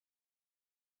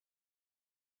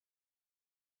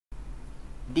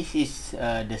This is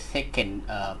the second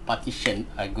partition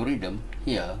algorithm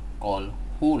here called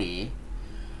Hoare.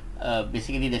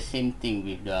 Basically the same thing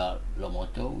with the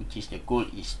Lomoto, which is the goal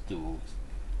is to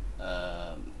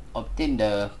obtain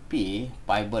the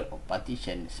pivot of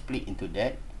partition, split into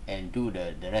that, and do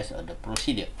the rest of the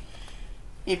procedure.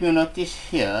 If you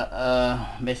notice here,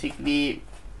 basically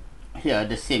here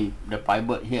the same, the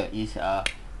pivot here is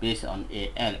based on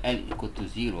L equal to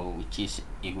 0, which is,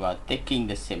 if we are taking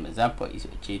the same example, is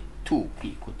actually 2,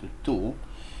 P equal to 2,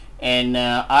 and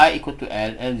I equal to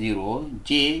L 0,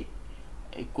 J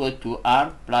equal to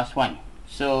R plus 1.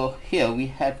 So here we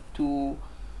have two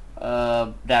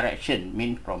direction,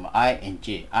 mean from I and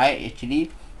J. I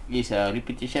actually is a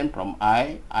repetition from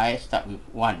I start with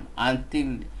 1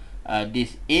 until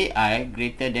this AI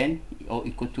greater than or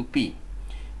equal to P.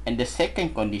 And the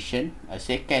second condition,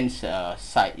 second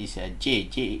side is J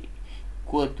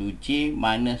equal to J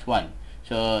minus 1.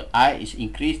 So I is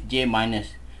increased, J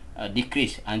minus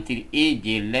decrease until A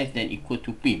J less than equal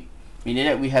to P. Meaning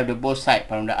that we have the both side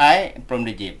from the I and from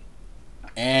the J.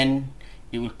 And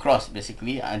it will cross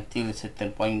basically until a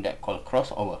certain point that called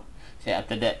crossover. So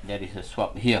after that there is a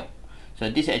swap here.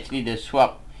 So this is actually the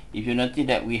swap. If you notice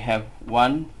that we have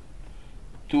 1,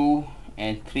 2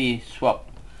 and 3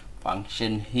 swap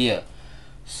function here.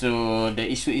 So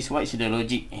the issue is what is the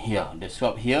logic here, the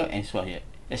swap here and swap here,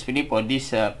 especially for this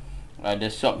the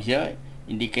swap here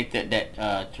indicated that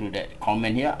through that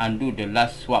comment here, undo the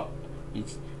last swap.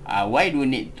 It's why do we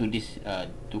need to this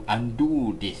to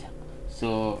undo this?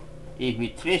 So if we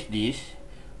trace this,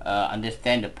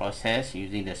 understand the process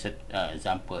using the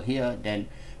example here, then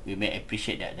we may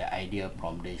appreciate that the idea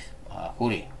from this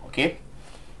Hoare. Okay,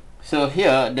 so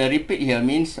here the repeat here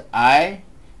means I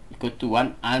equal to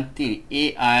 1 until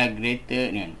AI greater,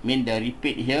 mean the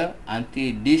repeat here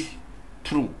until this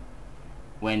true.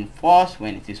 When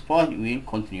it is false, it will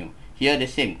continue. Here the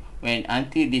same, when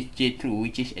until this J true,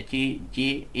 which is actually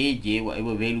J, AJ,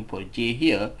 whatever value for J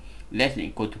here, less than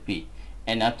equal to P.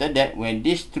 And after that, when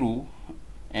this true,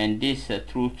 and this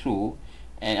true,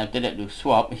 and after that the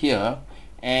swap here,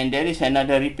 and there is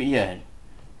another repeat here,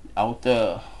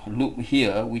 outer loop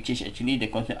here, which is actually the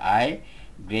constant I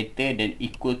greater than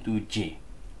equal to J,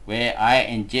 where I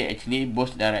and J actually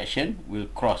both direction will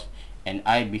cross, and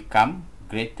I become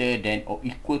greater than or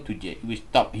equal to J. We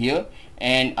stop here,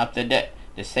 and after that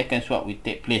the second swap will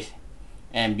take place,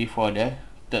 and before the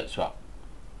third swap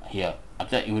here.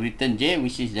 After that, you return J,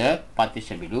 which is the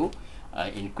partition below,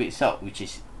 in quick sort, which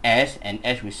is S, and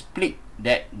S will split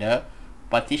that the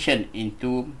partition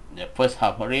into the first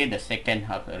half array, the second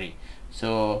half array.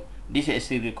 So this is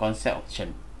actually the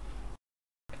conception.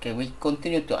 Okay, we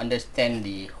continue to understand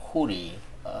the Hoare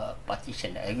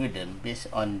partition algorithm based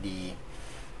on the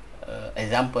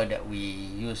example that we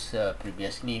used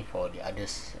previously for the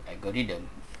others algorithm,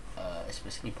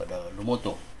 especially for the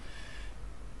Lomoto.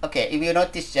 Okay, if you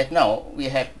notice just now, we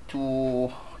have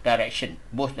two direction,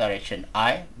 both direction.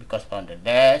 I, because from the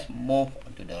left, move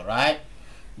onto the right.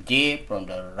 J, from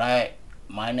the right,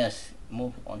 minus,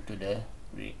 move onto the,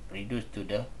 reduce to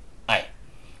the I.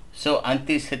 So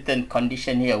until certain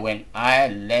condition here, when I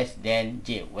less than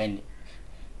J, when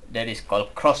that is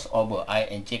called crossover, I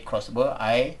and J crossover,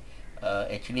 I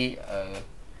actually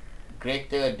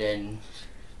greater than,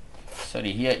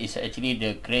 sorry, here is actually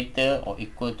the greater or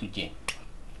equal to J.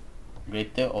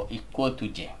 Greater or equal to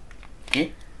J.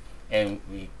 Okay, and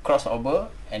we cross over,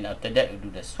 and after that we do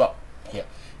the swap here,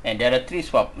 and there are three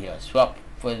swap here. Swap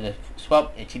for the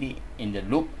swap actually in the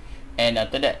loop, and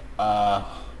after that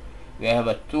we have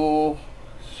a two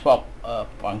swap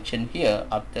function here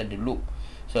after the loop.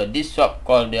 So this swap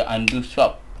called the undo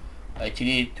swap,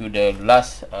 actually to the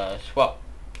last swap,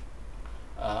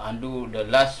 undo the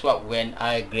last swap when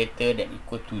I greater than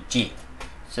equal to J.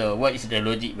 So what is the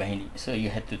logic behind it? So you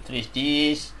have to trace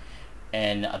this,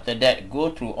 and after that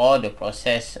go through all the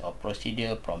process or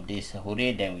procedure from this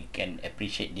Hoare, then we can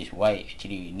appreciate this, why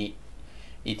actually we need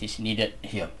it is needed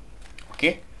here.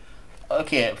 Okay,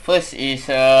 okay, first is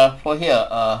for here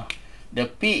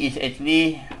the P is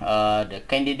actually the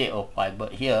candidate of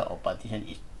pivot here or partition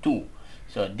is 2.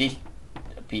 So this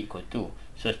P equal 2.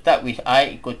 So start with I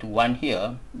equal to 1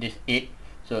 here, this 8.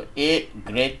 So 8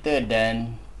 greater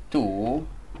than 2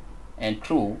 and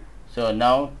true. So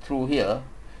now true here,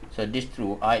 so this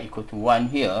true, I equal to 1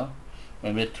 here.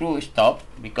 When the true stop,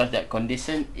 because that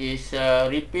condition is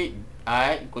repeat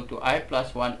I equal to I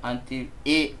plus 1 until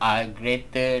AI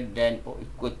greater than or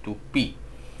equal to P.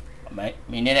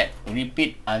 Meaning that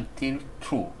repeat until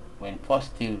true, when false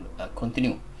still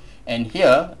continue. And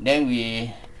here then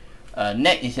we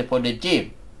next is for the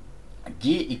J. J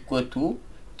equal to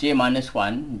J minus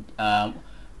 1.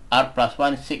 r plus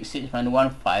 1, 6, 6 minus 1,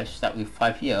 5. Start with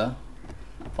 5 here.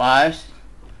 5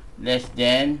 less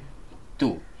than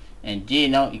 2. And j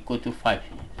now equal to 5.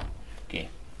 Okay.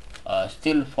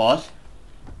 Still false.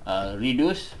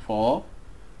 Reduce for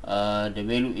the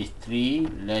value is 3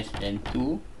 less than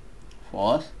 2.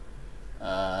 False.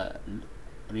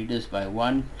 Reduce by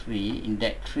 1, 3.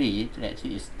 Index 3, let's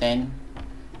see, is 10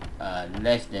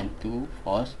 less than 2.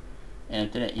 False. And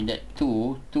after that, index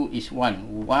 2, 2 is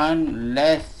 1. 1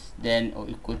 less than or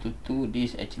equal to 2.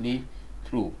 This is actually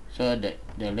true. So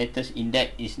the latest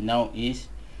index is now is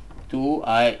 2,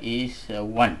 I is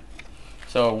 1.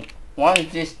 So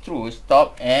once this true,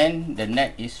 stop, and the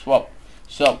net is swap.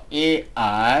 Swap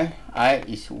I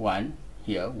is 1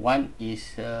 here. 1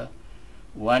 is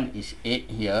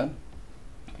 8 here.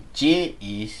 J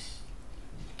is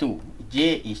 2.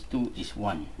 J is 2 is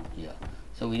 1 here.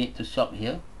 So we need to swap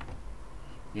here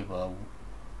with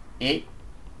 8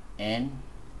 and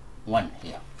 1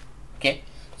 here. Okay.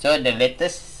 So the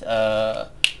latest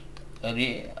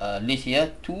list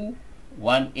here 2,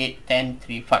 1, 8, 10,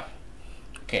 3, 5.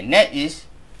 Okay. Net is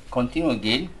continue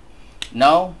again.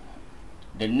 Now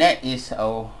the net is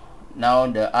now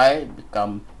the I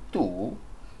become 2.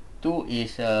 2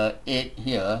 is 8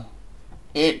 here.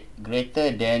 8 greater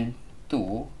than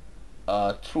 2,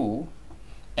 true,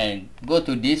 and go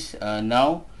to this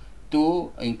now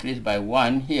 2 increased by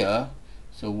 1 here,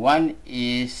 so 1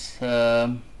 is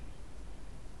 1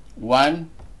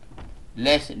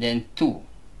 less than 2.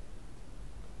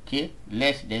 Okay,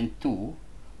 less than 2,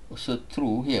 also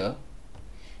true here,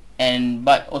 and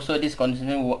but also this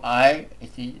condition I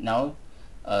is now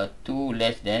 2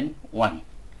 less than 1,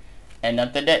 and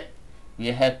after that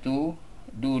we have to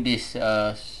do this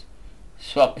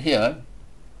swap here.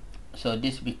 So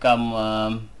this become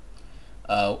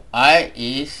I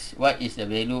is, what is the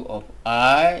value of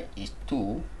I is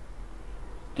 2.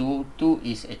 2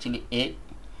 is actually 8,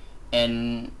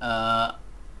 and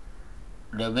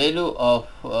the value of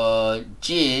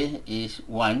J is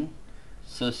 1.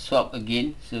 So swap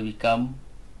again, so become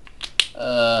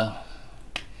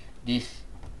this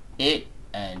 8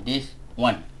 and this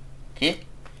 1. Okay.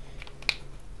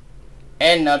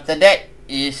 And after that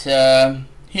is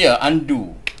here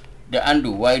undo. The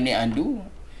undo. Why need undo?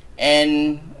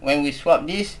 And when we swap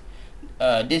this,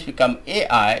 this become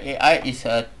AI. AI is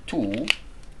 2.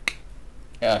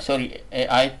 Sorry,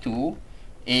 AI 2.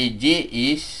 AJ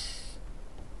is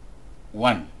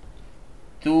 1.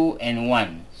 2 and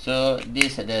 1. So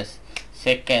this is the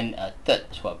second, third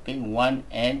swapping. 1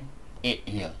 and 8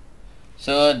 here.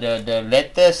 So the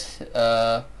latest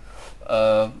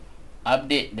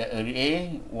update the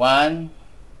array 1,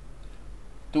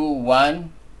 2,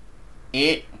 1,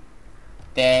 8,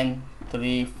 10,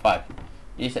 3, 5.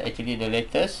 This is actually the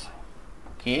latest.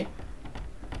 Okay.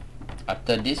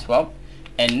 After this swap,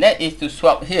 and net is to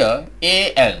swap here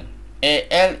AL.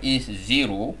 AL is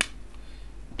 0.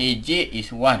 AJ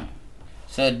is 1.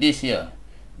 So this here,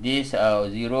 this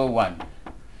 0, 1.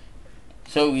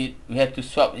 So we have to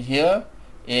swap here.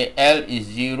 AL is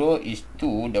 0 is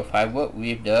 2, the fiber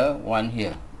with the 1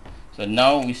 here. So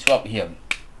now we swap here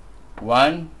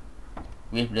 1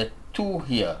 with the 2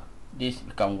 here. This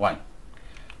become 1.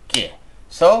 Okay.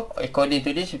 So according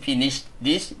to this, we finish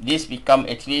this. This become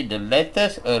actually the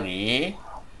latest array.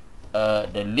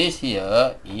 The list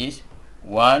here is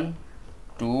 1,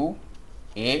 2,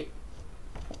 8,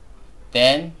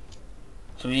 10,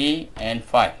 3, and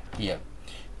 5 here.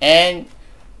 And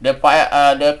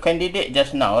the candidate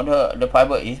just now, the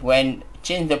fiber is when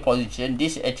change the position.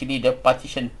 This is actually the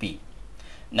partition P.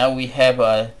 Now we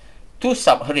have 2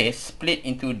 sub-arrays split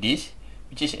into this,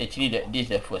 which is actually this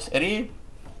the first array,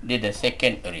 this the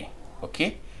second array.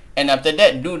 Okay, and after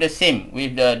that do the same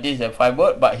with this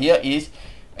fiber, but here is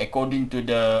according to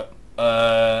the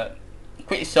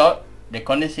quick sort, the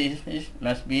condition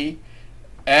must be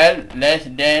L less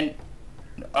than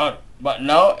R. But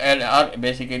now L R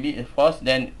basically is false,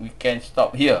 then we can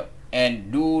stop here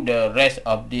and do the rest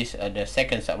of this the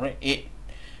second subarray 8,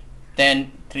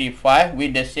 10, 3, 5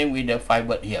 with the same with the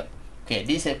fiber here. Okay,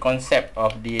 this is a concept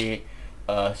of the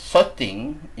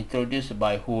sorting introduced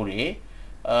by Hoare.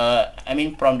 I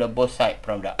mean from the both side,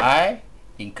 from the I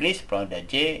increase, from the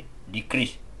J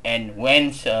decrease, and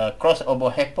when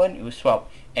crossover happen, you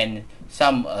swap, and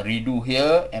some redo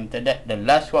here, and after that the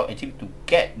last swap actually to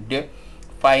get the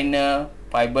final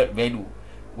fiber value,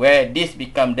 where this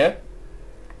become the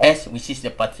S, which is the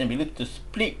partition value, to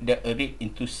split the array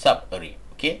into sub array.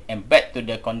 Okay, and back to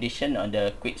the condition on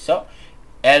the quick sort,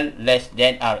 L less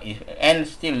than R. If L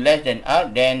still less than R,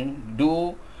 then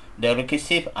do the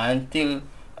recursive until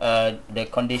the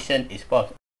condition is false.